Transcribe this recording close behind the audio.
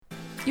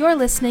You're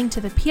listening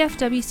to the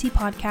PFWC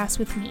podcast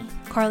with me,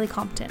 Carly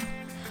Compton,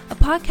 a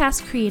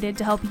podcast created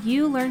to help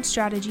you learn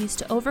strategies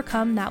to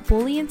overcome that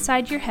bully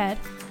inside your head,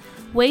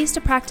 ways to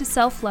practice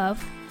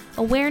self-love,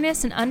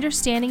 awareness and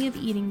understanding of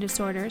eating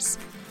disorders,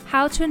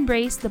 how to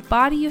embrace the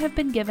body you have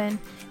been given,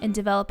 and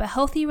develop a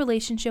healthy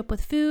relationship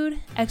with food,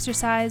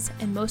 exercise,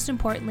 and most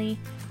importantly,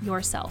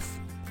 yourself.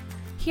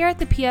 Here at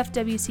the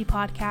PFWC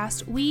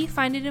podcast, we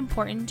find it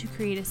important to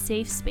create a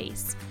safe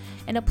space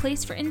and a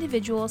place for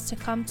individuals to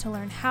come to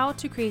learn how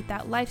to create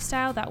that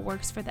lifestyle that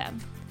works for them.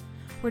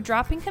 We're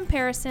dropping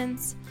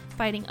comparisons,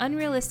 fighting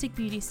unrealistic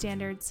beauty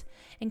standards,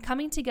 and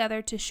coming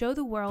together to show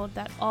the world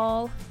that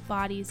all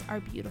bodies are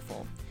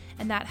beautiful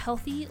and that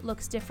healthy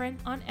looks different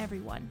on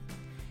everyone.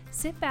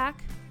 Sit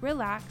back,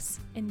 relax,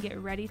 and get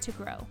ready to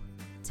grow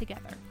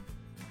together.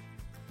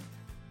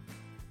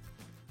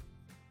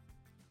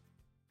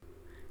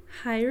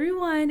 Hi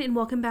everyone, and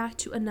welcome back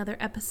to another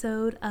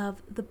episode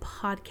of the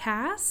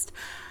podcast.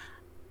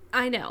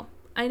 I know.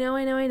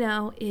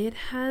 It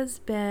has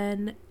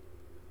been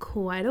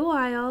quite a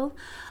while,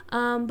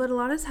 but a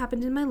lot has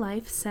happened in my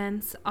life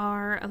since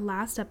our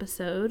last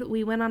episode.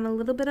 We went on a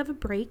little bit of a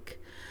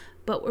break,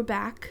 but we're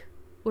back.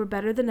 We're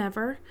better than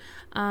ever.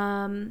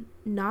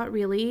 Not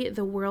really.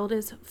 The world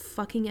is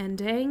fucking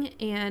ending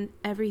and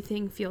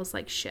everything feels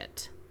like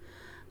shit.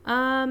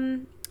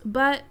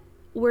 But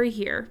we're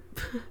here.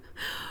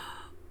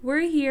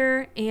 We're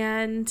here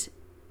and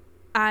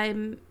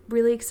I'm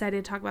really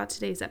excited to talk about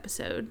today's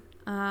episode.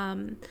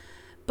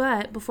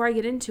 But before I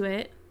get into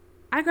it,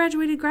 I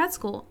graduated grad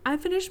school. I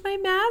finished my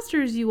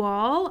master's, you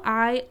all.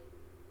 I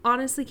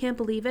honestly can't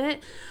believe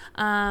it.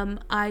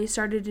 I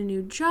started a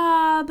new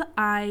job.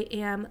 I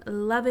am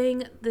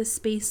loving the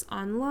space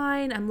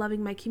online. I'm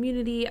loving my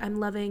community. I'm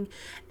loving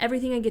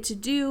everything I get to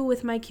do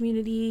with my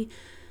community.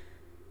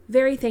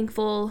 Very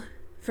thankful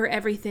for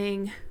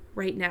everything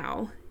right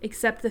now,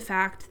 except the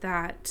fact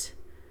that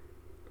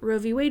Roe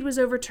v. Wade was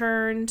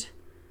overturned.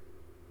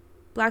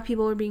 Black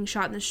people are being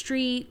shot in the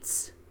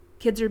streets.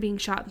 Kids are being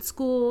shot in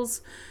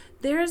schools.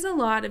 There's a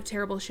lot of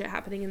terrible shit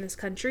happening in this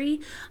country.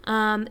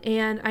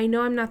 And I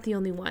know I'm not the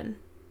only one.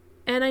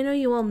 And I know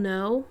you all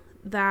know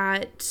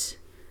that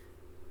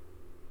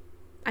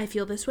I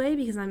feel this way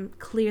because I'm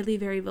clearly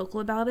very vocal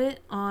about it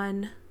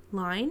online,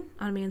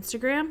 on my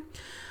Instagram.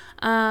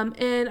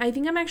 And I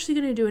think I'm actually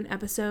going to do an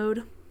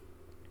episode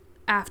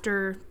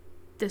after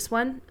this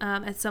one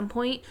at some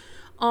point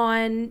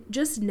on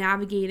just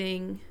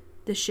navigating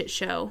the shit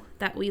show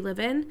that we live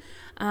in,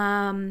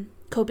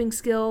 coping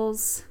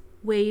skills,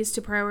 ways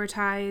to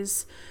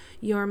prioritize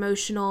your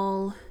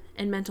emotional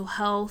and mental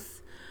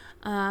health,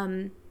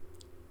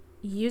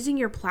 using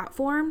your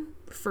platform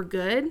for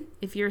good.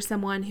 If you're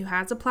someone who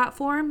has a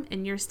platform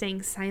and you're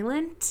staying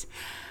silent,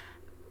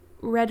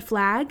 red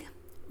flag.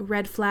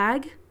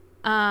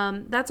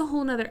 That's a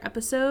whole nother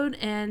episode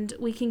and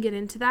we can get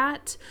into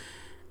that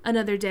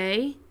another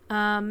day.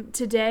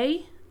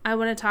 Today, I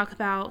want to talk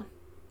about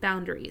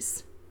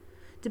boundaries.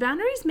 Do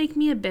boundaries make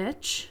me a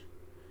bitch?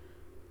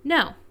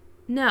 No,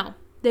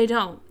 they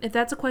don't. If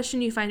that's a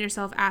question you find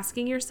yourself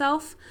asking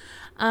yourself,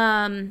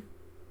 I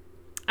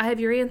have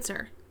your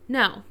answer.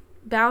 No,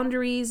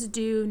 boundaries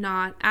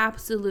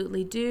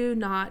absolutely do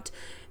not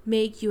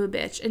make you a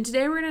bitch. And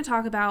today we're going to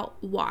talk about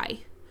why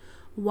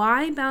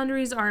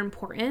boundaries are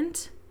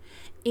important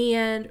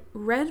and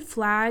red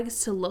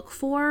flags to look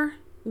for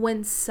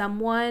when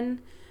someone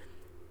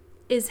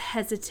is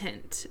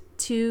hesitant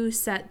to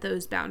set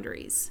those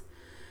boundaries.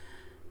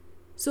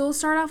 So we'll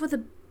start off with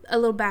a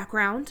little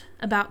background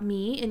about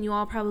me, and you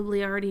all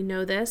probably already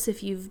know this.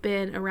 If you've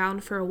been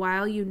around for a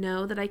while, you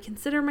know that I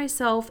consider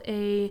myself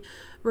a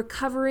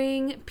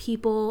recovering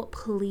people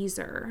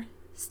pleaser.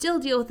 Still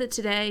deal with it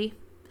today.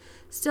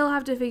 Still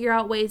have to figure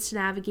out ways to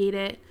navigate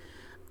it.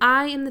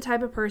 I am the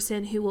type of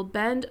person who will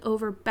bend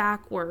over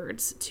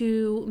backwards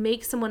to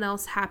make someone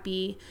else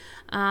happy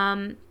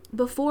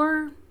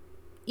before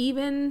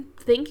even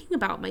thinking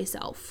about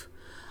myself.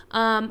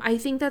 I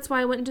think that's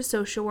why I went into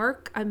social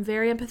work. I'm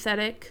very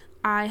empathetic.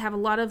 I have a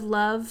lot of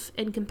love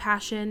and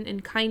compassion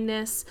and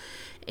kindness,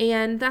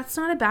 and that's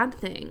not a bad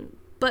thing.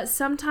 But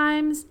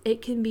sometimes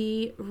it can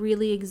be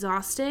really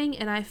exhausting,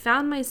 and I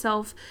found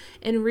myself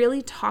in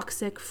really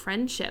toxic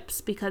friendships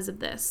because of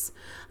this,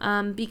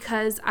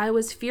 because I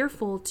was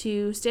fearful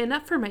to stand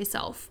up for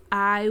myself.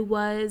 I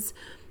was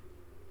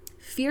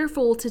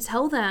fearful to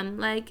tell them,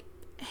 like,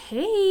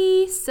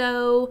 hey,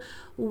 so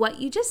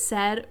what you just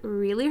said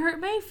really hurt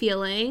my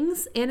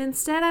feelings, and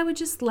instead I would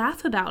just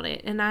laugh about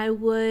it, and I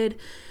would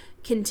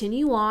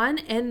continue on,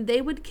 and they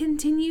would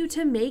continue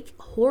to make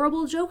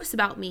horrible jokes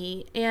about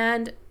me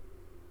and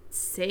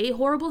say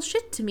horrible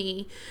shit to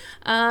me,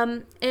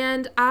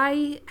 and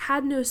I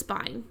had no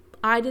spine.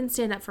 I didn't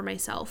stand up for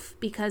myself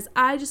because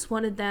I just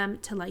wanted them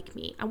to like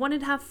me. I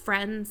wanted to have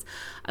friends.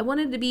 I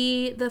wanted to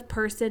be the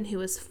person who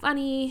was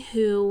funny,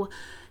 who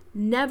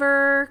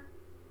never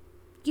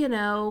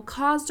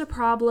caused a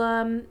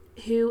problem,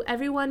 who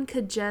everyone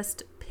could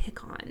just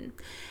pick on.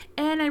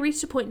 And I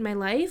reached a point in my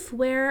life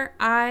where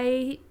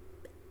I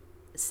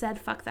said,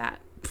 fuck that.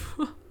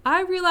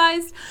 I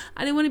realized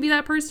I didn't want to be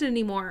that person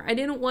anymore. I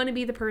didn't want to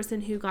be the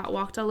person who got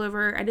walked all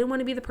over. I didn't want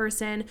to be the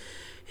person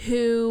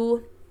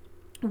who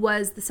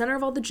was the center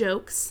of all the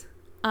jokes.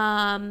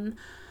 Don't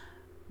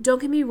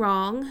get me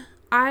wrong.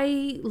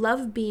 I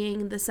love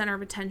being the center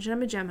of attention.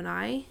 I'm a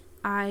Gemini.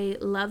 I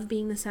love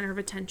being the center of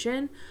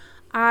attention.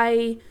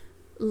 I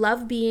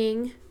love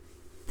being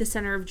the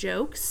center of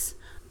jokes.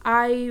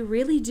 I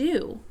really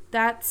do.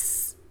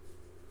 That's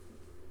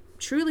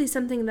truly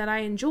something that I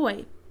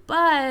enjoy.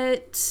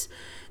 But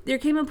there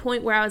came a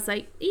point where I was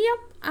like, yep,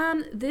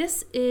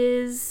 this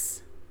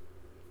is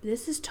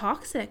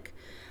toxic.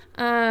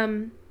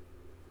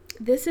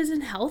 This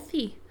isn't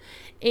healthy.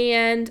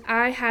 And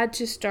I had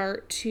to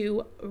start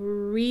to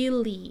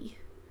really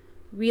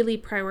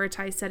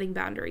prioritize setting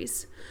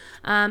boundaries.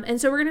 And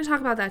so we're going to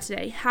talk about that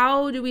today.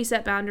 How do we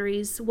set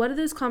boundaries? What do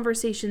those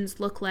conversations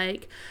look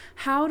like?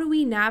 How do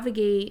we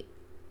navigate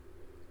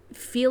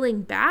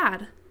feeling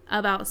bad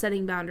about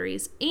setting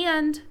boundaries?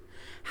 And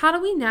how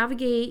do we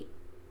navigate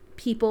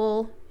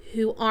people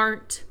who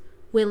aren't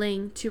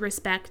willing to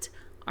respect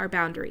our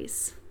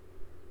boundaries?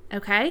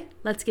 Okay,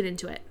 let's get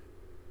into it.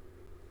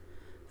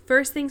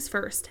 First things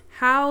first,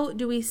 how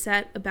do we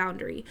set a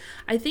boundary?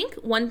 I think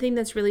one thing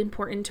that's really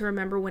important to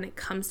remember when it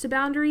comes to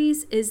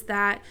boundaries is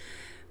that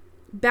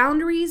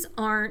boundaries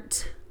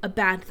aren't a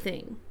bad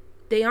thing.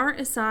 They aren't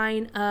a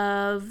sign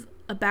of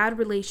a bad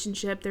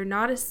relationship. They're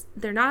not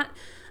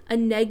a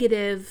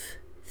negative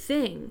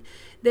thing.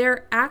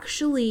 They're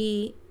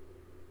actually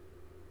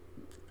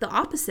the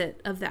opposite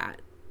of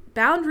that.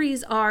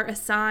 Boundaries are a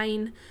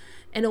sign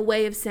and a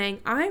way of saying,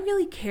 I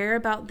really care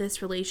about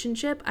this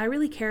relationship. I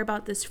really care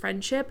about this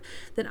friendship,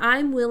 that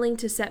I'm willing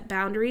to set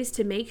boundaries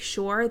to make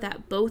sure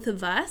that both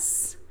of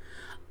us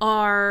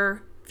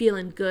are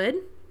feeling good,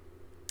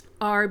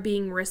 are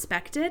being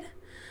respected.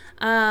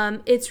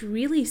 It's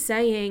really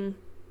saying,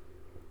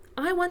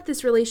 I want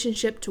this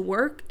relationship to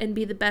work and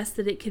be the best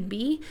that it can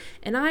be.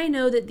 And I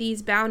know that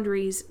these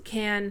boundaries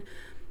can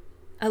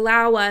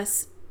allow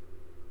us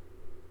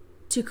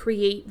to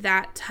create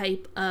that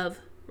type of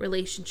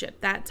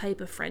relationship, that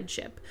type of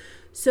friendship.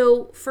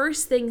 So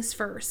first things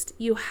first,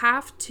 you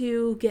have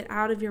to get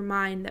out of your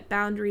mind that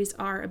boundaries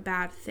are a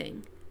bad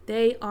thing.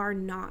 They are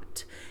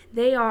not.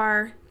 They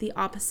are the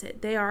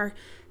opposite. They are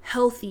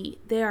healthy.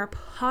 They are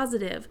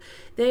positive.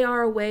 They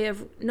are a way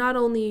of not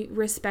only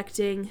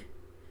respecting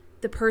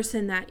the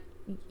person that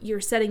you're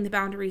setting the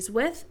boundaries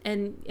with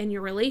and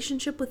your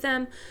relationship with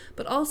them,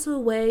 but also a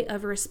way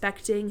of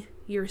respecting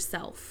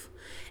yourself.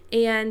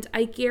 And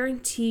I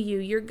guarantee you,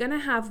 you're going to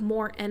have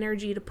more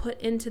energy to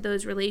put into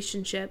those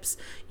relationships.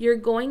 You're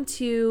going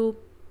to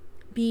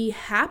be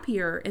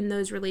happier in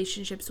those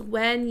relationships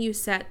when you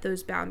set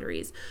those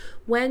boundaries.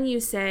 When you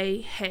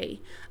say,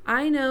 hey,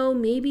 I know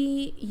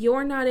maybe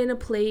you're not in a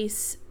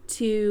place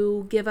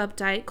to give up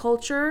diet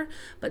culture,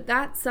 but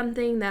that's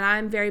something that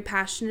I'm very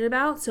passionate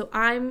about. So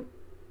I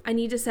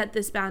need to set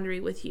this boundary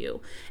with you.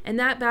 And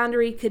that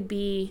boundary could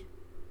be,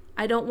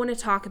 I don't want to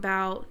talk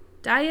about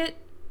diet,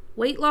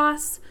 weight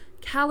loss,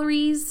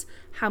 calories,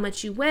 how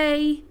much you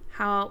weigh,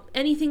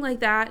 anything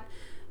like that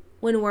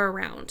when we're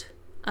around.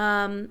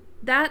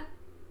 That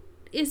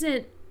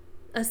isn't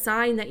a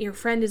sign that your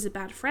friend is a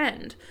bad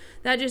friend.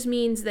 That just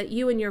means that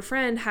you and your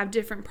friend have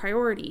different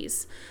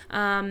priorities.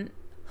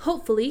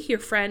 Hopefully your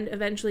friend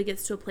eventually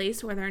gets to a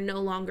place where they're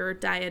no longer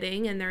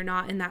dieting and they're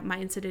not in that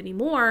mindset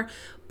anymore.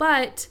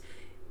 But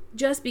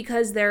just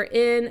because they're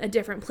in a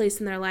different place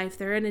in their life,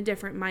 they're in a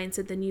different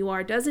mindset than you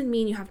are, doesn't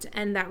mean you have to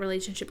end that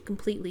relationship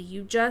completely.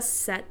 You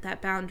just set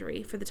that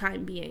boundary for the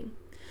time being.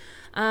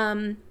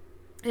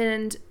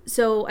 And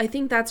so I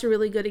think that's a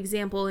really good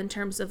example in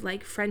terms of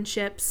like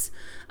friendships,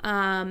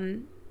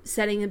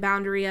 setting a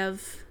boundary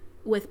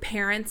with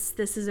parents.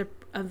 This is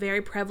a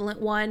very prevalent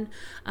one.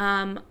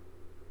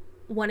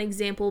 One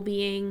example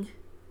being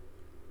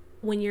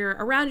when you're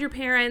around your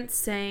parents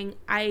saying,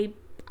 I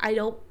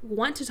don't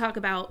want to talk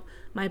about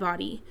my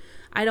body.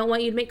 I don't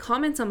want you to make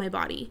comments on my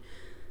body.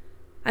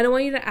 I don't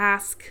want you to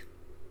ask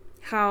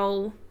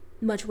how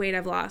much weight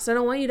I've lost. I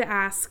don't want you to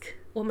ask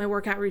what my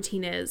workout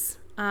routine is.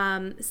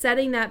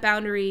 Setting that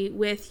boundary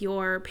with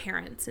your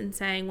parents and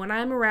saying, when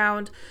I'm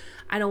around,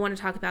 I don't want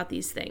to talk about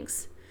these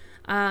things.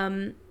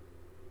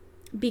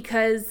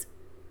 Because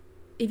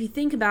if you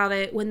think about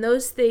it, when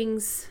those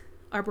things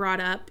are brought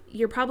up,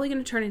 you're probably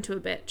going to turn into a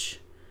bitch.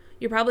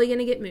 You're probably going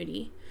to get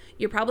moody.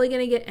 You're probably going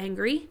to get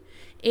angry.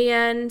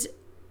 And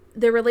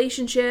the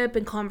relationship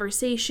and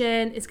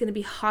conversation is going to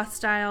be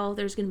hostile.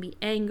 There's going to be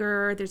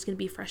anger. There's going to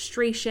be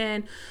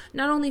frustration,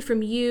 not only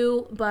from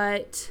you,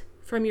 but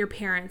from your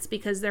parents,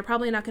 because they're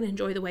probably not going to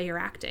enjoy the way you're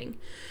acting.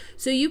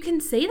 So you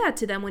can say that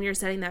to them when you're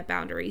setting that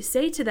boundary.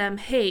 Say to them,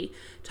 hey,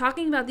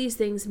 talking about these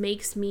things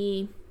makes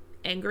me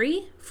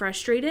angry,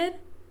 frustrated,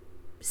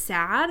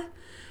 sad.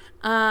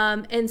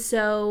 And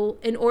so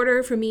in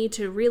order for me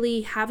to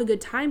really have a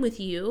good time with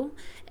you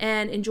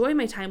and enjoy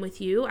my time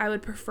with you, I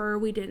would prefer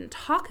we didn't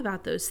talk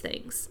about those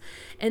things.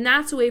 And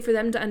that's a way for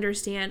them to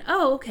understand,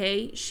 oh,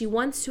 okay, she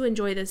wants to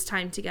enjoy this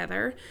time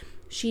together.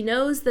 She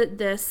knows that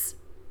this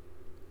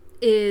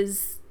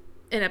is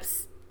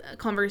a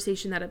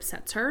conversation that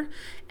upsets her,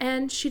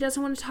 and she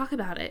doesn't want to talk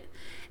about it.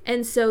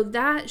 And so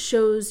that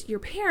shows your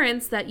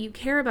parents that you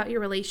care about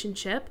your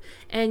relationship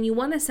and you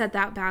want to set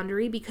that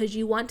boundary because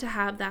you want to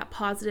have that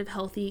positive,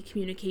 healthy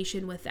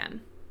communication with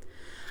them.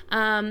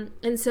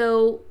 And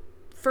so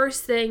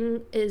first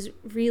thing is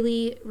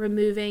really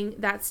removing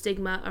that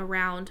stigma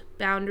around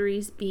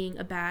boundaries being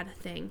a bad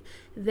thing.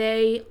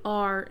 They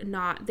are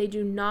not. They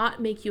do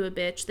not make you a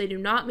bitch. They do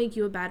not make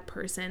you a bad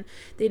person.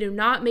 They do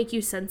not make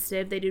you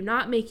sensitive. They do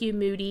not make you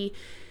moody.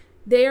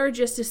 They are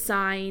just a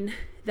sign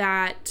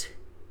that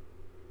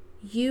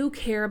you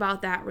care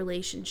about that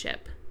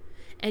relationship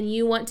and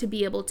you want to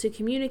be able to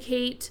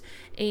communicate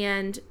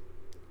and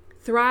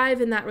thrive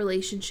in that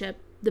relationship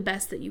the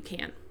best that you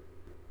can.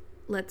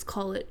 Let's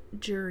call it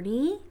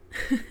journey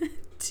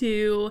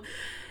to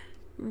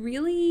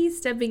really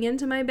stepping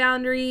into my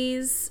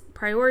boundaries,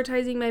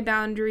 prioritizing my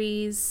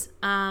boundaries.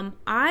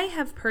 I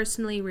have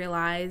personally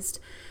realized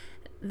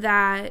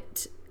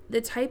that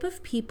the type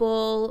of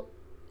people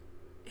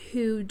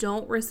who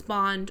don't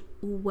respond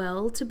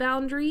well to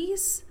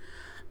boundaries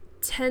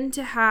tend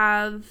to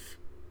have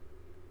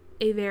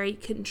a very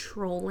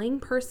controlling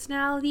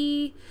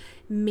personality,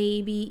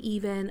 maybe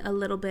even a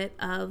little bit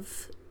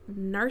of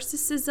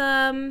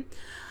narcissism,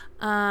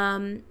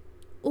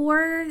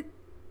 or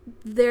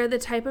they're the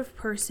type of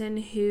person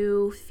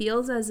who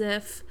feels as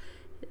if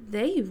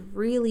they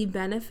really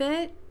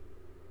benefit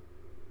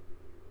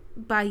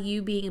by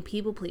you being a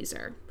people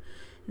pleaser.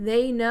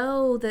 They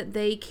know that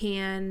they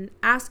can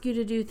ask you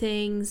to do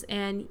things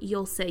and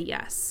you'll say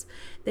yes.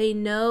 They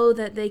know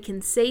that they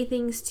can say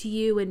things to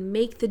you and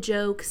make the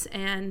jokes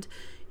and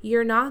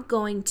you're not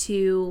going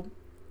to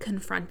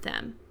confront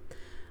them.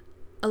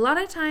 A lot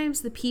of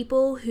times the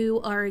people who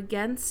are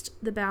against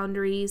the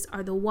boundaries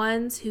are the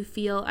ones who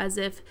feel as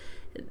if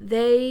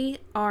they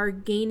are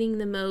gaining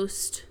the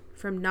most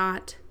from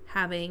not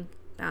having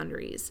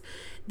boundaries.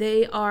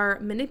 They are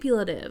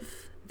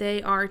manipulative.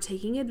 They are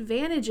taking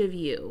advantage of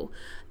you.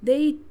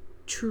 They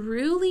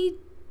truly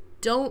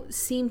don't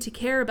seem to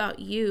care about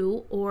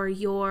you or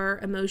your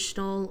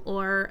emotional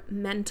or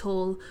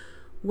mental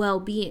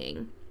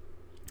well-being.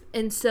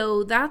 And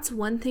so that's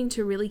one thing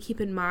to really keep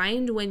in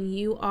mind when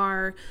you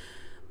are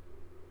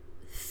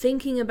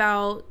thinking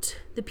about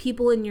the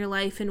people in your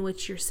life in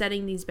which you're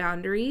setting these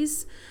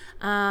boundaries,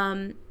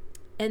 and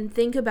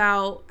think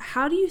about,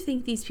 how do you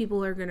think these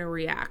people are going to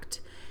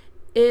react?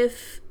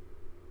 If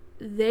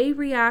they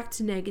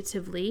react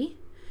negatively,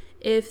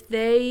 if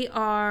they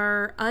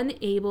are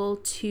unable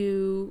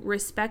to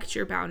respect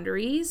your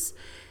boundaries,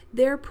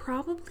 they're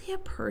probably a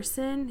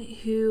person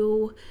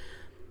who,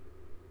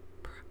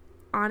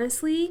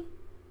 honestly,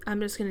 I'm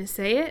just going to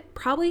say it,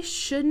 probably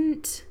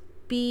shouldn't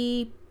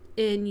be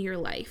in your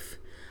life,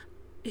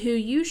 who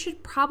you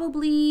should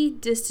probably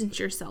distance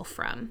yourself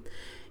from,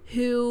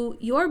 who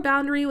your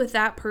boundary with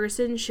that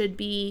person should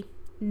be,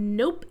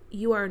 nope,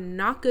 you are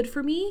not good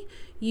for me.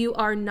 You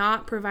are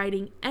not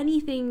providing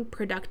anything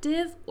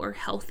productive or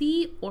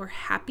healthy or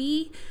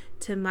happy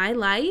to my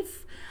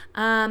life.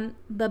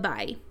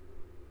 Bye-bye.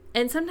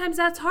 And sometimes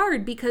that's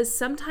hard because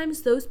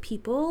sometimes those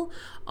people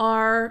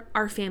are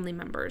our family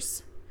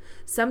members.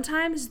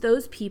 Sometimes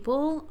those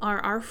people are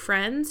our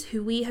friends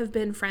who we have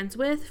been friends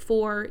with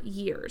for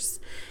years.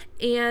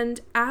 And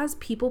as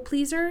people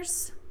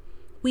pleasers,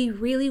 we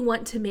really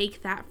want to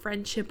make that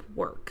friendship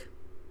work.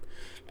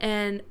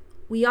 And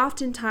we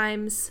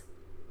oftentimes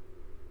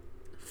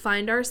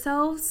find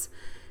ourselves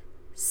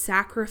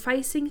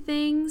sacrificing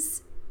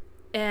things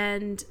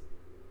and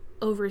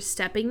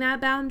overstepping that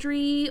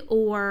boundary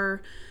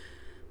or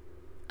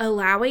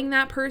allowing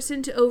that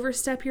person to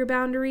overstep your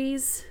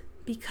boundaries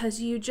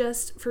because you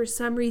just, for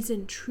some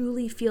reason,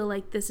 truly feel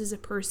like this is a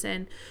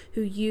person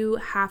who you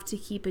have to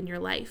keep in your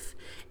life.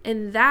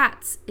 And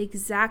that's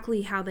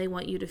exactly how they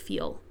want you to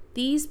feel.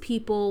 These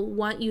people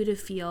want you to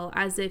feel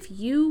as if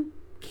you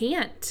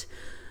can't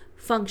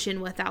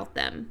function without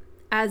them,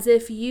 as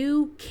if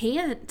you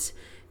can't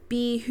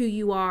be who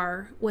you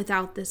are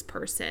without this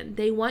person.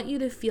 They want you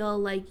to feel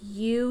like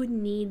you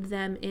need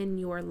them in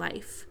your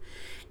life.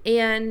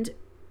 And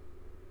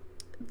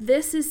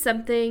this is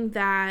something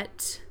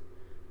that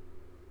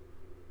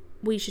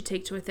we should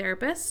take to a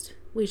therapist.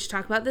 We should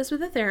talk about this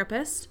with a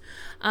therapist.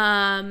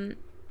 Talk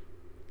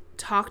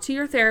to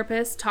your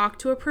therapist, talk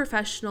to a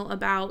professional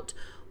about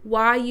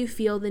why you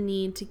feel the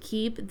need to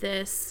keep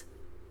this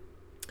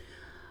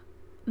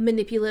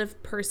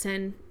manipulative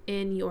person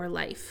in your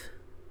life.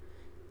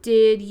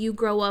 Did you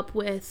grow up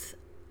with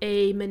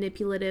a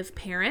manipulative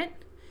parent?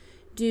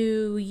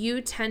 Do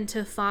you tend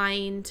to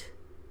find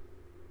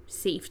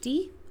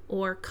safety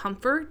or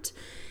comfort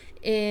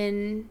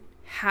in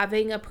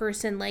having a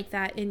person like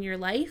that in your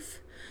life?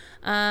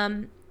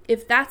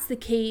 If that's the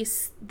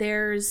case,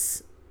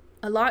 there's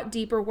a lot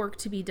deeper work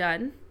to be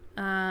done.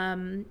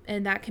 And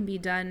that can be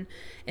done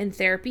in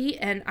therapy.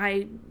 And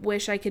I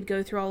wish I could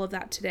go through all of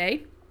that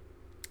today,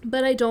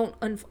 but I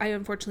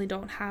unfortunately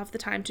don't have the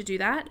time to do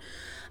that.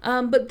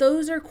 But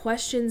those are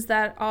questions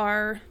that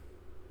are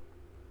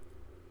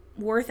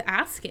worth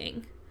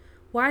asking.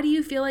 Why do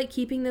you feel like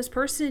keeping this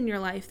person in your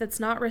life that's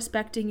not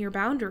respecting your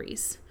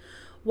boundaries?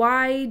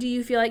 Why do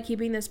you feel like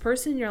keeping this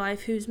person in your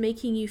life who's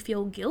making you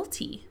feel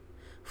guilty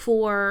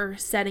for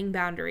setting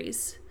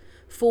boundaries,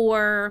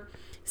 for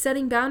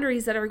setting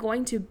boundaries that are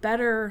going to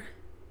better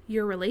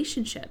your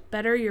relationship,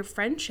 better your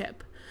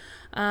friendship?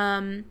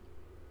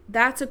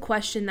 That's a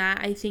question that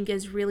I think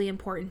is really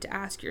important to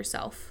ask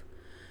yourself.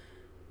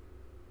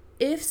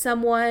 If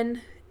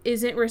someone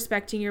isn't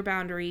respecting your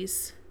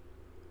boundaries,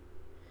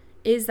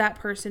 is that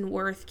person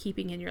worth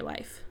keeping in your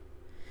life?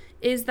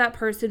 Is that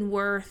person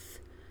worth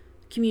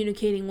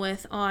communicating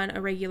with on a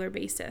regular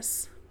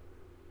basis?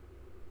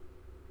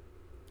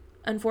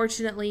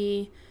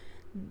 Unfortunately,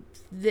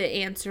 the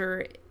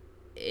answer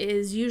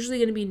is usually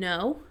going to be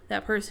no.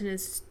 That person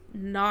is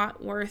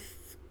not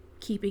worth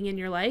keeping in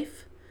your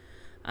life,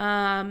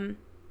 even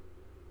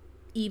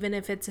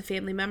if it's a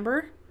family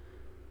member.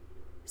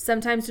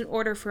 Sometimes in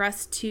order for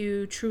us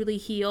to truly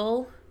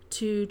heal,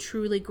 to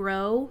truly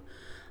grow,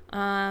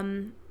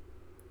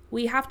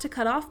 we have to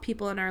cut off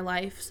people in our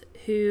lives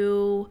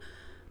who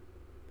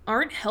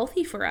aren't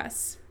healthy for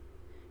us,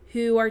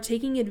 who are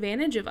taking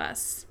advantage of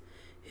us,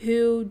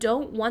 who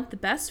don't want the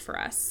best for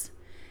us.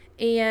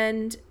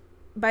 And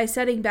by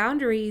setting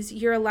boundaries,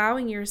 you're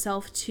allowing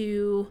yourself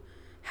to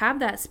have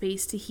that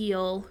space to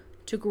heal,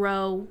 to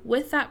grow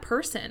with that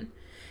person.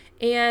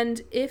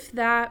 And if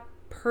that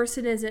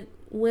person isn't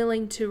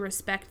willing to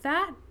respect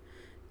that,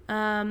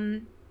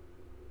 then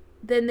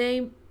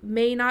they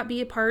may not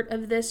be a part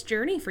of this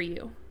journey for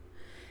you.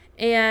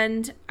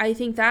 And I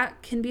think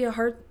that can be a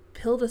hard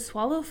pill to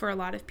swallow for a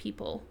lot of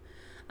people.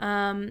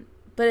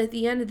 But at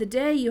the end of the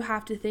day, you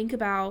have to think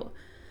about,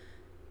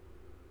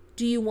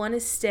 do you want to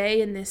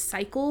stay in this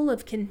cycle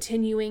of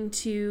continuing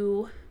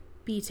to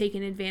be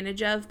taken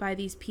advantage of by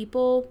these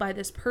people, by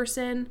this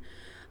person?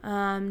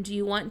 Do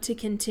you want to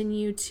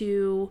continue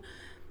to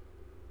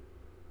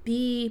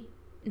be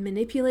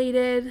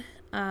manipulated?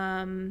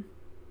 Do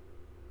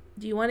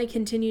you want to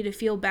continue to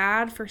feel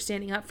bad for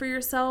standing up for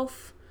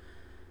yourself?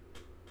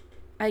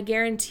 I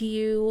guarantee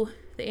you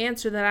the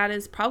answer to that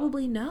is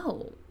probably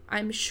no.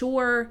 I'm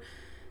sure,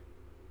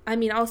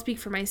 I'll speak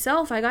for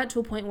myself. I got to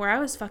a point where I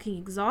was fucking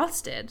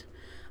exhausted.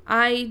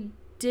 I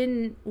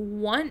didn't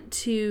want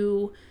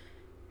to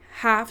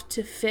have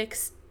to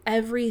fix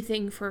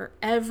everything for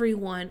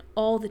everyone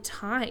all the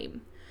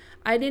time.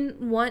 I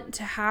didn't want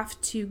to have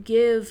to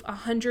give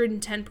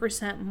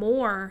 110%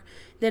 more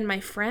than my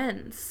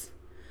friends.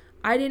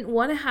 I didn't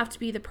want to have to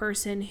be the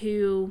person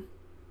who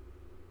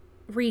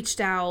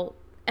reached out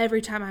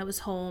every time I was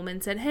home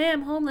and said, hey,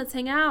 I'm home, let's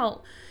hang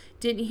out.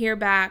 Didn't hear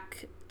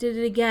back, did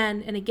it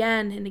again and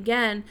again and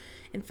again.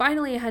 And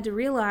finally I had to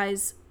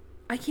realize,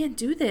 I can't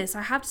do this.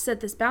 I have to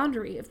set this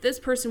boundary. If this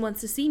person wants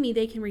to see me,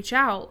 they can reach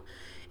out.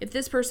 If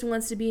this person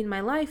wants to be in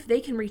my life, they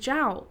can reach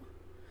out.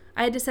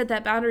 I had to set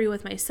that boundary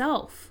with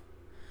myself.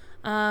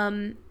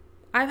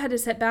 I've had to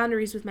set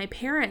boundaries with my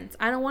parents.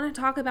 I don't want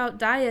to talk about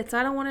diets.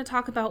 I don't want to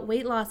talk about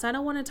weight loss. I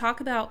don't want to talk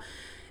about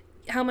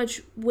how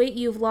much weight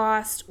you've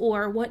lost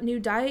or what new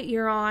diet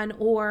you're on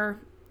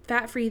or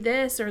fat-free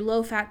this or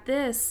low-fat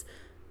this,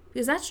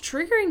 because that's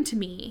triggering to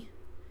me.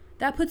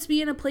 That puts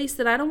me in a place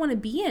that I don't want to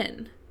be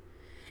in.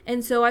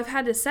 And so I've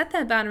had to set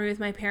that boundary with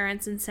my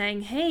parents and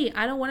saying, hey,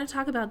 I don't want to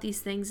talk about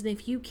these things. And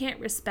if you can't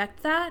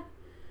respect that,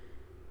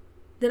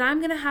 then I'm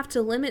going to have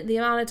to limit the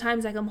amount of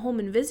times I come home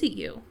and visit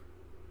you.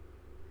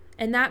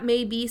 And that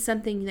may be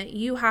something that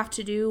you have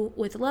to do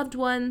with loved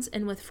ones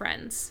and with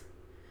friends.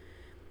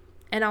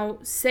 And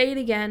I'll say it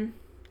again.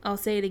 I'll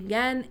say it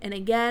again and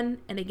again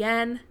and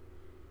again.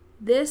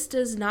 This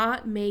does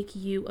not make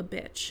you a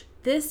bitch.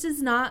 This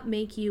does not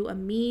make you a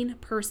mean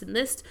person.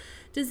 This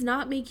does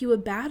not make you a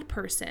bad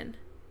person.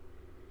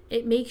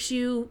 It makes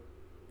you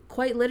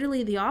quite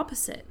literally the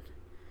opposite.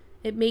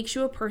 It makes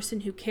you a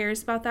person who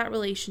cares about that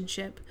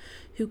relationship,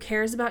 who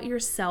cares about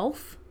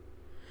yourself,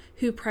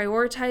 who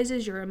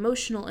prioritizes your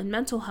emotional and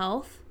mental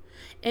health,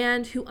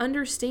 and who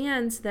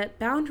understands that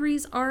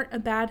boundaries aren't a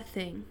bad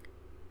thing.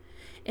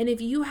 And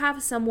if you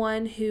have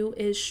someone who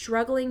is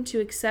struggling to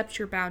accept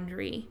your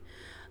boundary,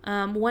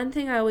 one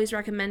thing I always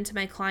recommend to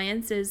my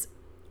clients is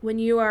when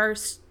you are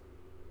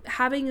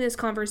having this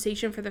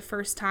conversation for the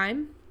first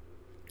time,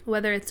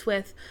 whether it's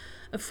with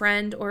a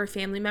friend or a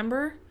family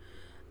member,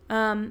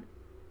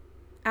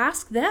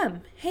 ask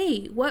them,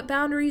 hey, what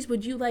boundaries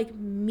would you like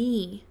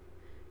me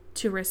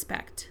to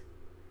respect?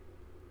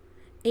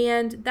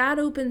 And that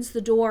opens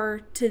the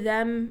door to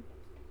them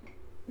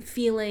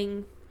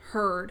feeling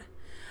heard.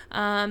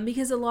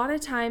 Because a lot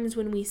of times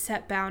when we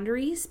set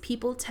boundaries,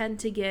 people tend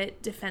to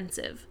get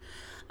defensive.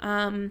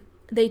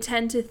 They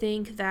tend to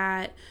think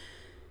that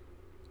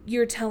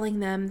you're telling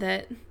them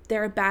that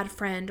they're a bad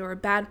friend or a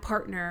bad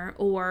partner,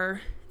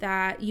 or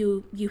that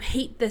you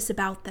hate this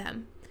about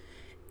them.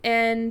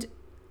 And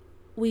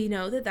we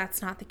know that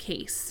that's not the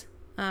case.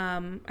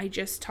 I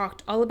just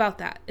talked all about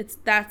that.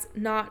 That's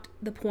not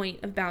the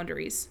point of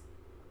boundaries.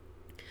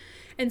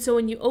 And so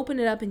when you open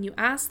it up and you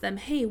ask them,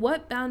 hey,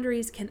 what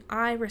boundaries can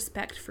I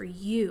respect for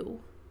you?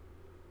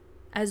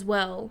 as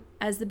well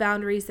as the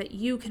boundaries that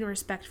you can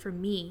respect for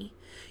me.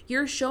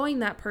 You're showing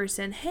that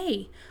person,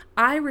 hey,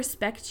 I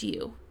respect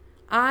you.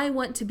 I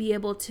want to be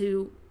able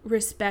to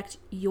respect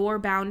your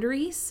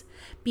boundaries,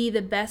 be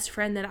the best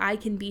friend that I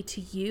can be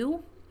to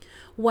you,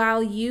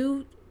 while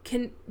you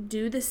can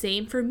do the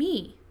same for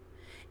me.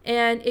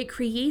 And it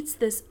creates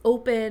this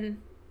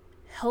open,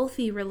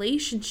 healthy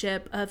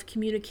relationship of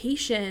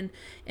communication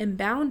and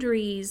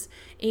boundaries,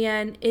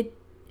 and it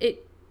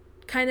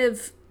kind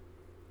of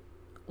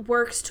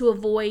works to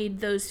avoid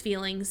those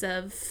feelings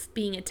of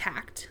being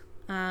attacked.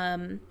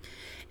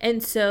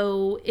 And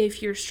so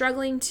if you're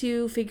struggling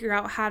to figure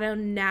out how to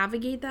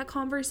navigate that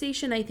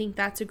conversation, I think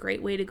that's a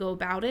great way to go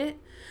about it.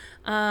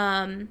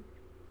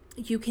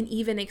 You can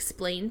even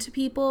explain to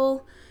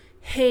people,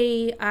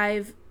 hey,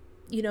 I've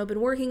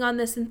been working on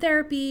this in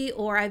therapy,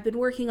 or I've been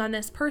working on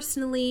this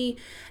personally,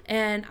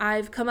 and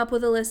I've come up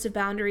with a list of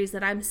boundaries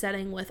that I'm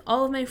setting with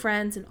all of my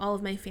friends and all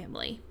of my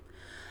family.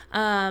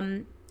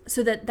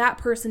 So that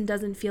person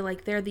doesn't feel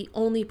like they're the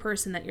only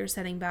person that you're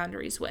setting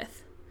boundaries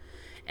with.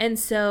 And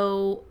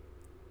so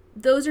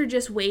those are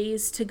just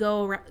ways to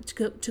go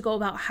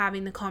about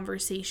having the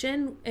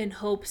conversation, in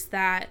hopes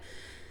that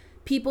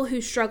people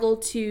who struggle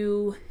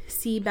to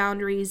see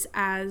boundaries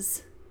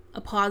as a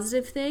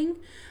positive thing,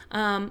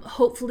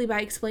 hopefully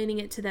by explaining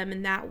it to them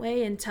in that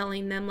way and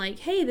telling them like,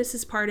 hey, this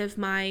is part of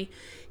my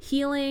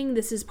healing,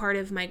 this is part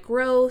of my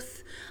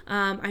growth,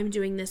 I'm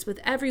doing this with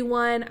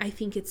everyone, I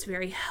think it's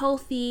very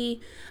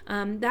healthy,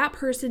 that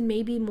person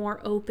may be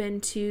more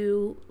open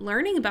to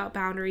learning about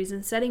boundaries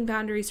and setting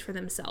boundaries for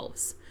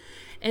themselves.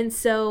 And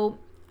so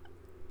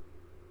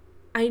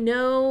I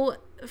know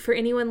for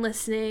anyone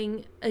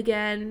listening,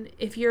 again,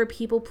 if you're a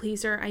people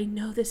pleaser, I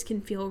know this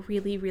can feel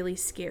really, really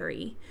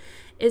scary,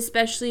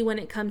 especially when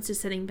it comes to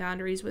setting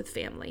boundaries with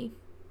family,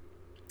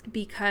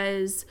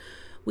 because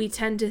we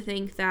tend to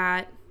think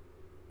that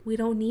we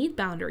don't need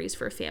boundaries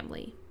for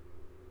family,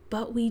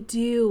 but we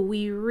do.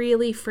 We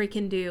really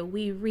freaking do.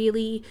 We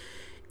really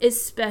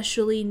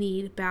especially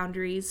need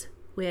boundaries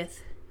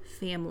with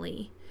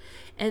family.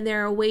 And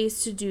there are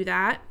ways to do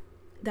that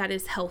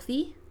is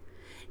healthy.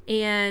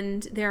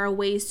 And there are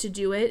ways to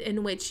do it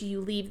in which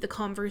you leave the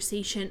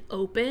conversation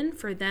open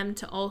for them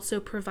to also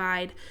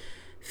provide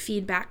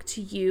feedback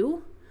to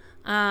you.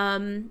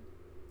 And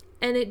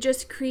it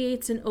just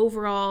creates an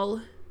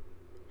overall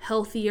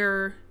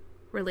healthier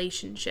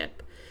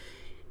relationship.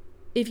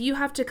 If you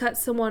have to cut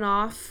someone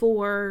off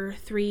for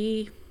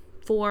 3,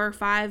 4,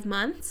 5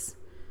 months,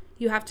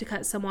 you have to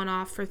cut someone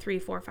off for 3,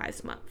 4,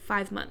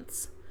 5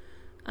 months.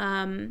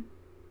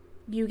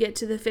 You get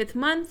to the 5th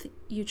month,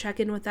 you check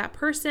in with that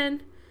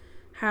person.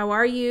 How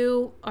are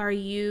you? Are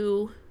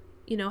you,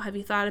 have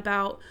you thought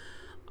about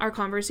our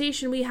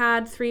conversation we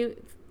had 3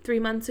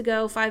 months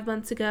ago, 5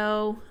 months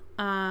ago?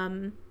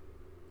 And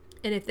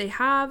if they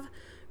have,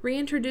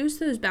 reintroduce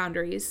those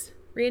boundaries,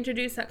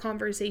 reintroduce that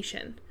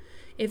conversation.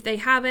 If they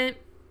haven't,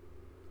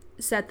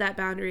 set that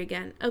boundary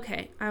again.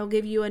 Okay, I'll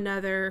give you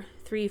another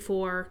 3,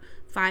 4,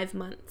 5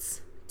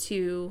 months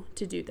to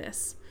do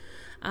this.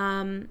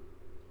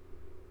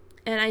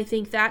 And I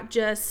think that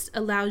just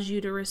allows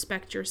you to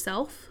respect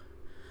yourself,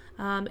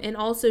 and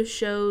also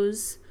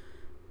shows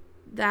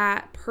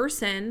that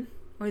person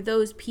or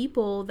those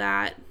people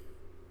that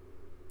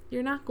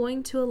you're not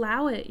going to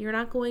allow it. You're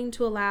not going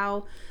to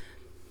allow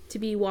to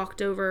be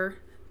walked over,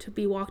 to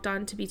be walked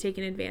on, to be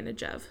taken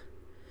advantage of.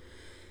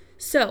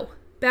 So,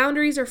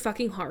 boundaries are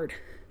fucking hard,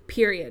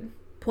 period.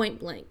 Point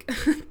blank.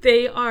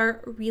 They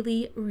are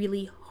really,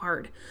 really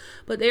hard,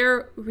 but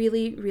they're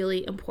really,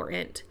 really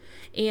important.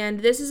 And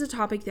this is a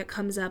topic that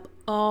comes up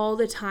all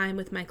the time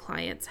with my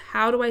clients.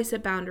 How do I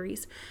set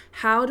boundaries?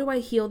 How do I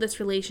heal this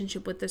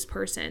relationship with this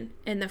person?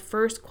 And the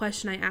first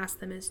question I ask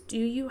them is, do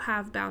you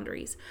have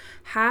boundaries?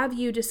 Have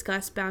you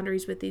discussed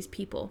boundaries with these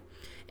people?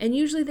 And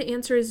usually the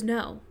answer is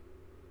no,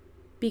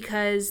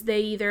 because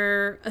they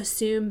either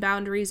assume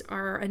boundaries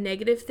are a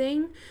negative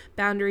thing,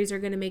 boundaries are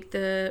going to make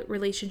the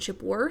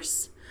relationship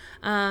worse.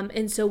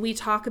 And so we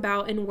talk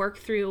about and work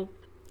through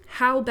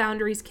how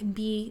boundaries can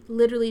be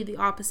literally the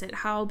opposite,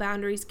 how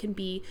boundaries can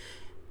be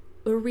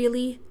a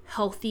really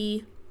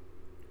healthy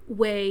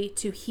way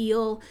to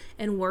heal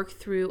and work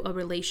through a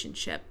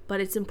relationship. But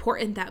it's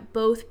important that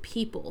both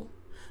people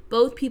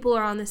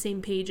are on the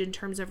same page in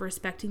terms of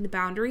respecting the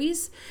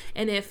boundaries.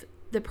 And if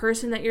the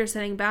person that you're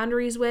setting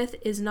boundaries with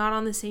is not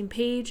on the same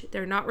page,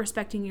 they're not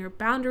respecting your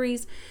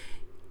boundaries,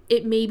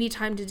 it may be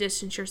time to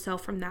distance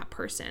yourself from that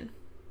person.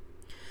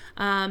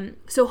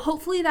 So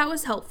hopefully that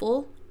was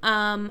helpful.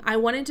 I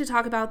wanted to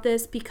talk about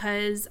this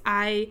because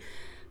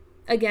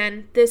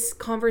this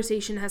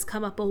conversation has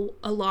come up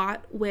a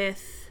lot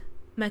with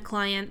my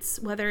clients,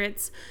 whether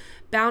it's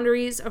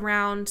boundaries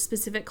around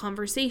specific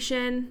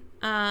conversation,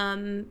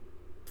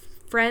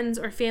 friends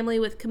or family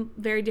with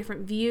very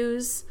different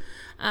views,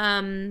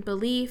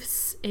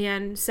 beliefs,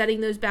 and setting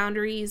those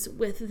boundaries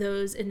with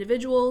those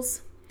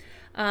individuals.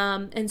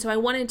 And so I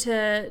wanted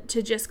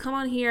to just come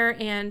on here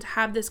and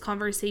have this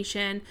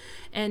conversation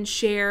and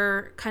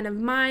share kind of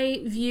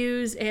my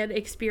views and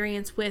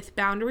experience with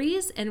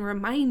boundaries and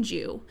remind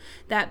you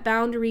that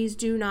boundaries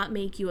do not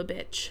make you a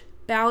bitch.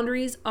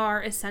 Boundaries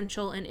are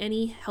essential in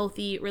any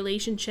healthy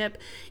relationship,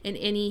 in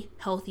any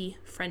healthy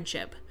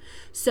friendship.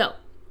 So,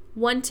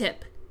 one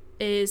tip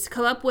is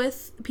come up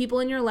with people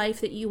in your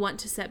life that you want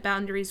to set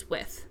boundaries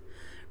with.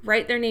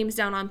 Write their names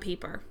down on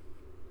paper.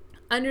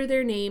 Under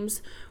their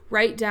names,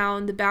 write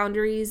down the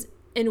boundaries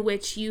in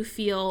which you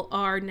feel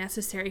are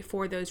necessary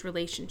for those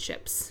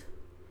relationships.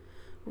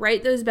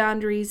 Write those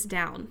boundaries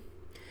down.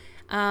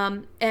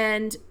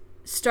 And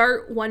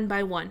start one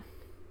by one.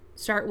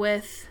 Start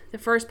with the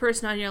first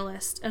person on your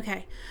list.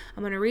 Okay,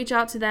 I'm going to reach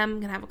out to them. I'm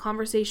going to have a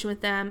conversation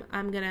with them.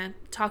 I'm going to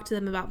talk to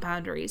them about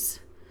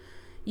boundaries.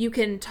 You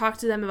can talk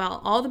to them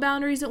about all the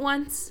boundaries at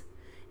once.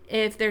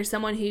 If there's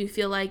someone who you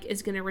feel like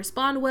is going to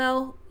respond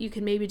well, you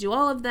can maybe do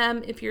all of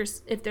them. If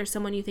there's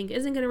someone you think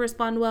isn't going to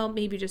respond well,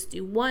 maybe just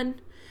do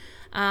one.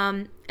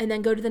 And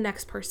then go to the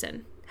next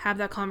person. Have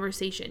that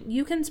conversation.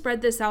 You can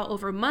spread this out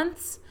over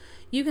months.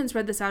 You can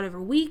spread this out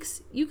over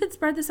weeks. You could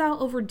spread this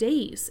out over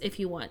days if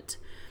you want.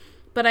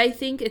 But I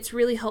think it's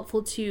really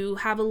helpful to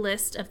have a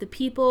list of the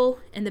people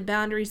and the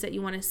boundaries that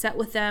you want to set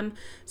with them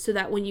so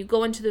that when you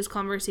go into those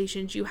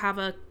conversations, you have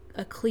a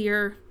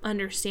clear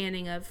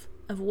understanding of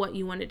what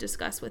you want to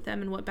discuss with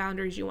them and what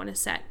boundaries you want to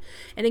set.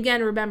 And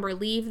again, remember,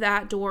 leave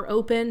that door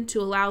open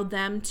to allow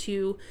them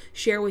to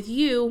share with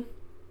you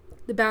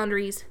the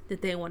boundaries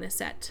that they want to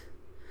set.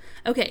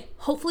 Okay,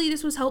 hopefully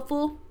this was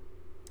helpful.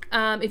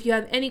 If you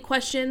have any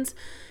questions,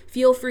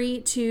 feel free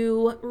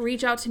to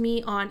reach out to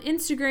me on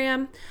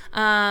Instagram.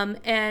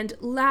 And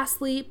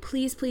lastly,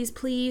 please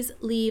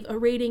leave a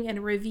rating and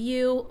a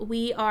review.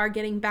 We are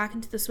getting back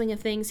into the swing of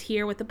things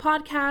here with the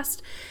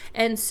podcast.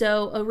 And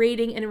so a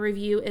rating and a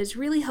review is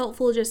really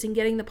helpful just in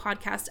getting the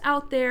podcast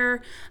out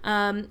there,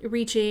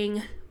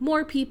 reaching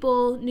more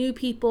people, new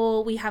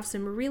people. We have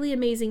some really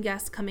amazing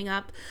guests coming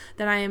up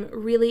that I am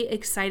really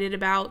excited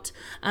about.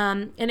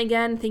 And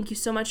again, thank you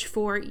so much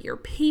for your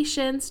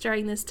patience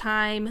during this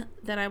time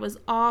that I was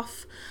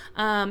off.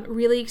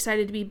 Really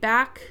excited to be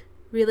back.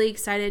 Really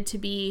excited to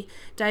be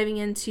diving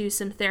into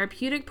some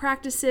therapeutic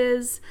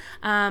practices.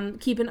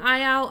 Keep an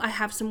eye out. I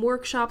have some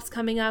workshops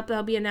coming up that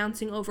I'll be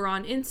announcing over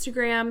on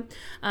Instagram.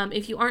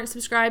 If you aren't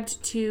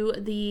subscribed to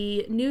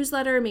the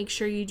newsletter, make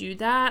sure you do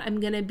that.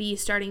 I'm going to be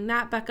starting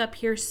that back up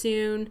here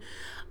soon.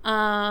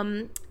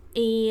 And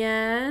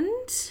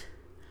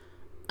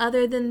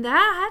other than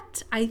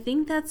that, I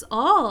think that's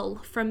all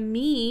from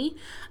me.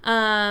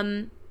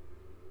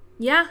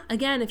 Yeah,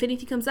 again, if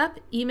anything comes up,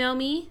 email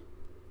me.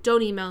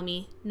 Don't email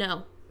me.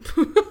 No.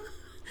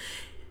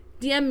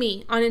 DM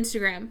me on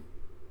Instagram.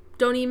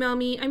 Don't email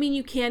me. I mean,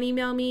 you can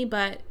email me,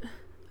 but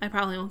I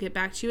probably won't get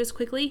back to you as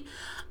quickly.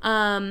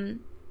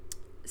 Send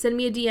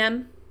me a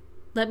DM.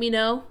 Let me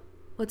know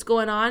what's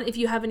going on. If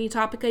you have any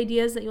topic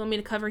ideas that you want me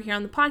to cover here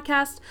on the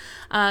podcast,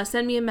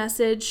 send me a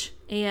message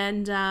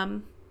and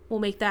we'll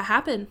make that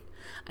happen.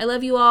 I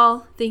love you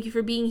all. Thank you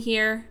for being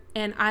here.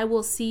 And I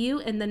will see you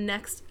in the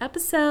next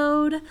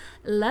episode.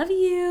 Love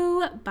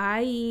you.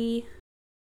 Bye.